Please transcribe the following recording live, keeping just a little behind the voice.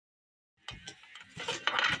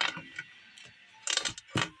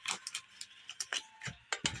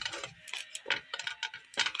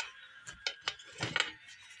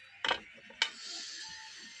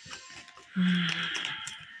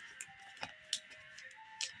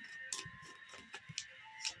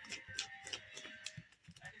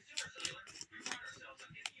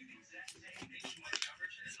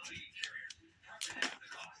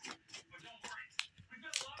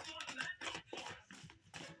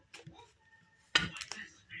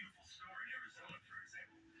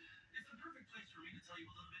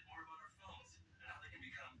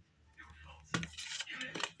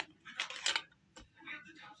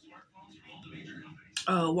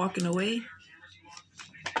Walking away.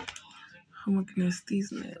 Oh my goodness,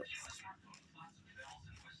 these nails.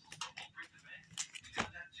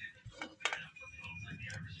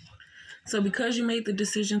 So because you made the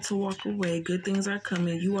decision to walk away, good things are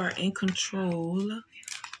coming. You are in control.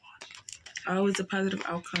 Always a positive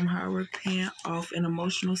outcome, hard work paying off, an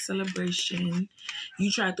emotional celebration.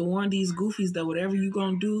 You tried to warn these goofies that whatever you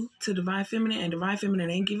gonna do to Divine Feminine, and Divine Feminine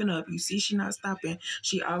ain't giving up. You see she not stopping.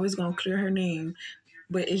 She always gonna clear her name.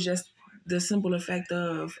 But it's just the simple effect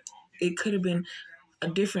of it could have been a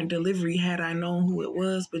different delivery had I known who it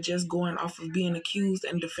was, but just going off of being accused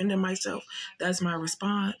and defending myself, that's my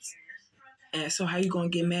response. And so how you gonna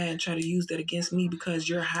get mad and try to use that against me because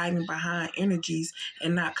you're hiding behind energies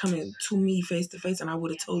and not coming to me face to face? And I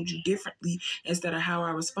would have told you differently instead of how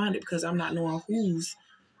I responded because I'm not knowing who's,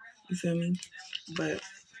 you feel me? But,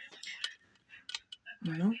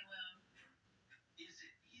 you know.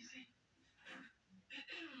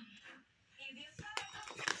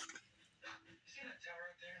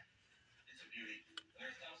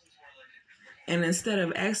 And instead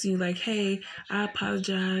of asking you like, hey, I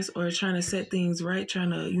apologize, or trying to set things right,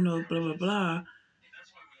 trying to, blah, blah, blah,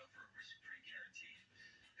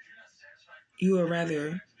 you would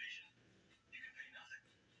rather,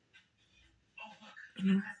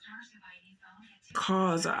 you know,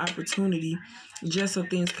 cause an opportunity just so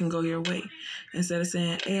things can go your way. Instead of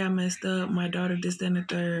saying, hey, I messed up, my daughter this, that, and the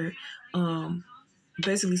third.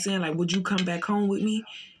 Basically saying like, would you come back home with me?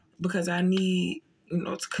 Because I need,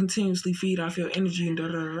 to continuously feed off your energy and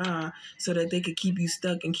so that they could keep you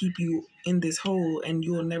stuck and keep you in this hole and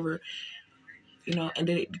you'll never, and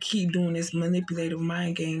they keep doing this manipulative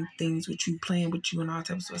mind game things with you, playing with you and all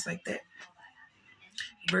types of stuff like that.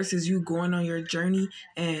 Versus you going on your journey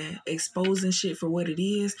and exposing shit for what it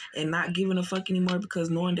is and not giving a fuck anymore because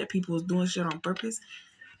knowing that people was doing shit on purpose.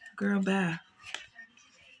 Girl, bye.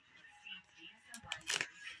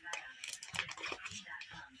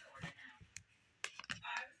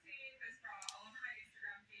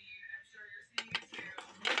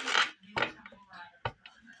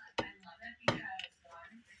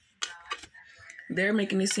 They're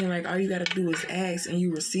making it seem like all you got to do is ask and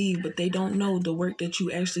you receive, but they don't know the work that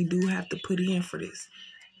you actually do have to put in for this.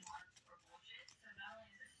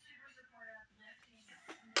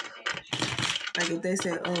 Like if they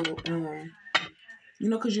said,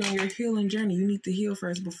 because you're on your healing journey, you need to heal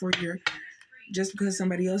first before just because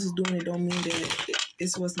somebody else is doing it don't mean that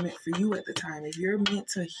it's what's meant for you at the time. If you're meant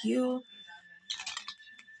to heal,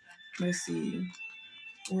 let's see,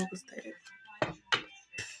 what was that?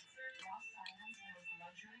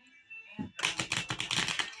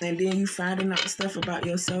 And then you finding out stuff about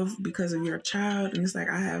yourself because of your child, and it's like,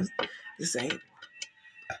 I have the same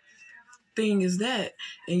thing as that,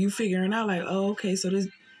 and you figuring out like, oh, okay, so this,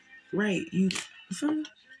 right, you feel me?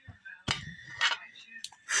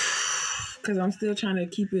 Because I'm still trying to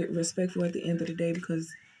keep it respectful at the end of the day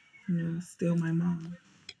because, it's still my mom.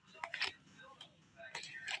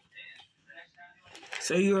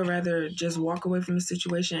 So you would rather just walk away from the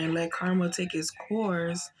situation and let karma take its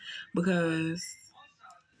course because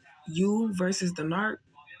you versus the narc,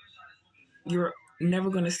 you're never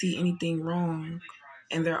going to see anything wrong.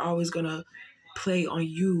 And they're always going to play on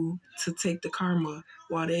you to take the karma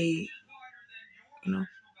while they,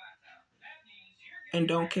 and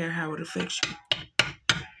don't care how it affects you.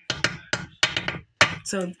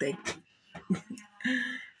 So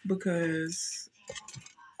because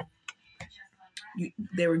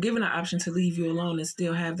they were given an option to leave you alone and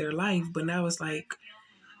still have their life, but now it's like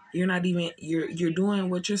you're not even you're doing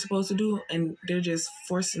what you're supposed to do, and they're just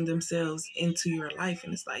forcing themselves into your life,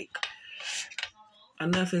 and it's like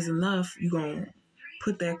enough is enough. You gonna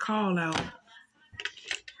put that call out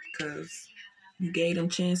because you gave them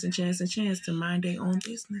chance and chance and chance to mind their own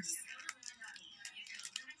business.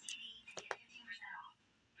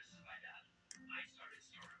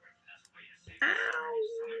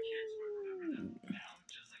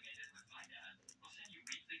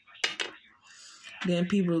 Then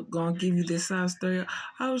people gonna give you this side story.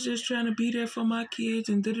 I was just trying to be there for my kids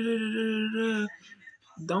and da da da da da.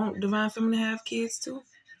 Don't Divine Feminine have kids too?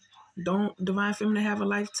 Don't Divine Feminine have a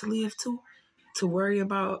life to live too? To worry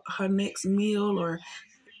about her next meal or,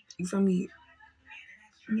 you feel me?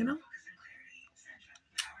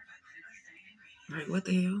 Like, what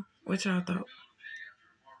the hell? What y'all thought?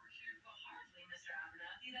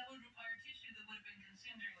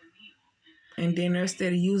 And then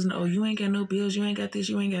instead of using, oh, you ain't got no bills, you ain't got this,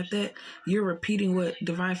 you ain't got that, you're repeating what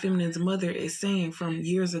Divine Feminine's mother is saying from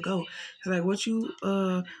years ago. It's like, what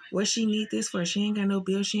she need this for? She ain't got no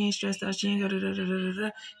bills, she ain't stressed out, she ain't got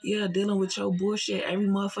da-da-da-da-da-da. Yeah, dealing with your bullshit every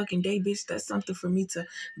motherfucking day, bitch. That's something for me to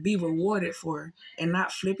be rewarded for, and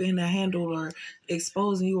not flipping the handle or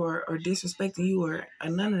exposing you or disrespecting you or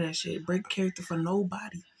none of that shit. Break character for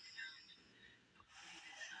nobody.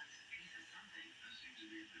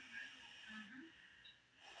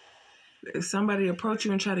 If somebody approach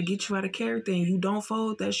you and try to get you out of character and you don't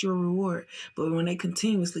fold, that's your reward. But when they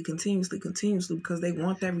continuously, because they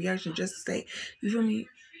want that reaction just to say, you feel me?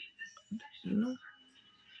 You know?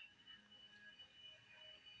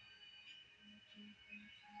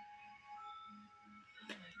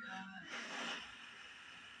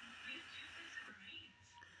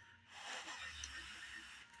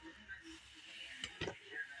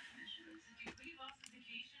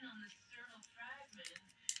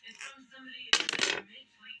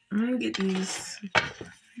 I'm gonna get these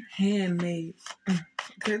handmade.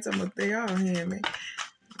 They are handmade.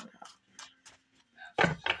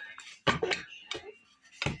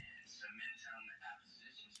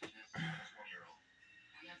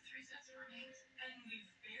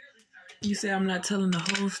 You say I'm not telling the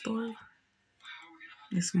whole story?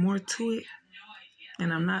 There's more to it,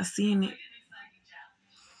 and I'm not seeing it.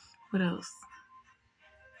 What else?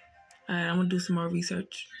 All right, I'm gonna do some more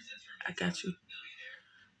research. I got you.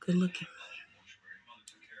 Good looking.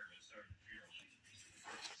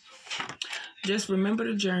 Just remember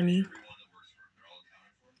the journey.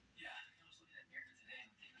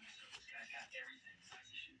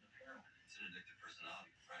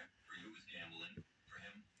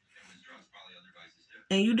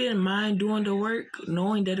 And you didn't mind doing the work,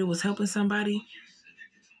 knowing that it was helping somebody,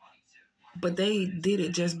 but they did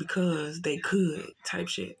it just because they could, type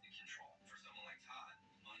shit.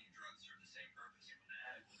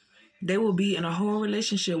 They will be in a whole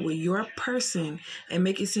relationship with your person and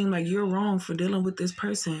make it seem like you're wrong for dealing with this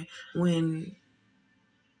person when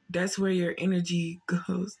that's where your energy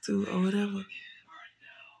goes to or whatever.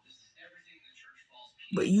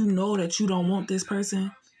 But you know that you don't want this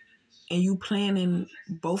person, and you planning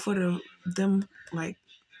both of them, like,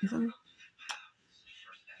 you feel me?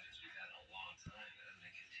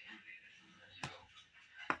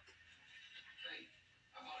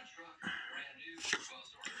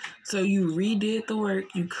 So you redid the work,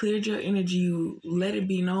 you cleared your energy, you let it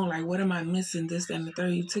be known, like, what am I missing, this, that, and the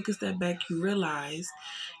third. You took a step back, you realized,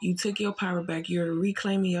 you took your power back, you're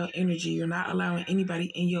reclaiming your energy, you're not allowing anybody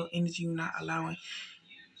in your energy, you're not allowing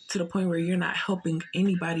to the point where you're not helping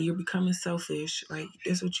anybody, you're becoming selfish. Like,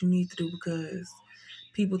 that's what you need to do, because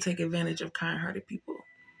people take advantage of kind-hearted people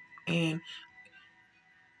and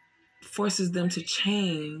forces them to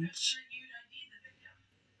change,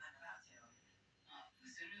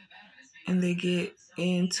 and they get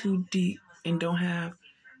in too deep and don't have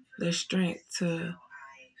the strength to,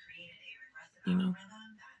 you know,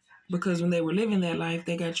 because when they were living that life,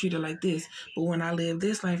 they got treated like this. But when I live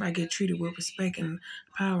this life, I get treated with respect and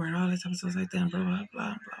power and all that type of stuff like that, and blah, blah, blah,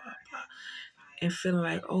 blah, blah, blah. And feeling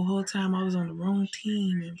like, oh, whole time I was on the wrong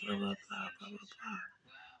team and blah, blah, blah, blah, blah,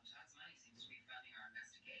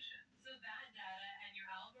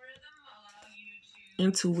 blah.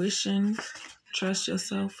 Intuition, trust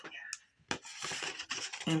yourself,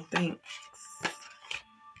 and thanks.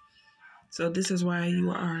 So this is why you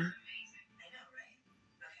are.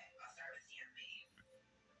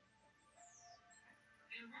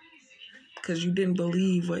 Because you didn't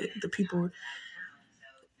believe what the people...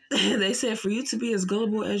 They said for you to be as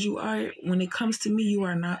gullible as you are, when it comes to me, you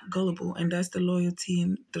are not gullible. And that's the loyalty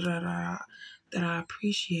and that I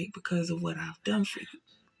appreciate because of what I've done for you.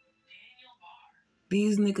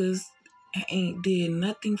 These niggas ain't did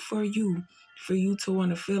nothing for you to want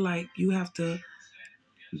to feel like you have to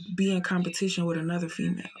be in competition with another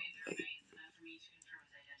female.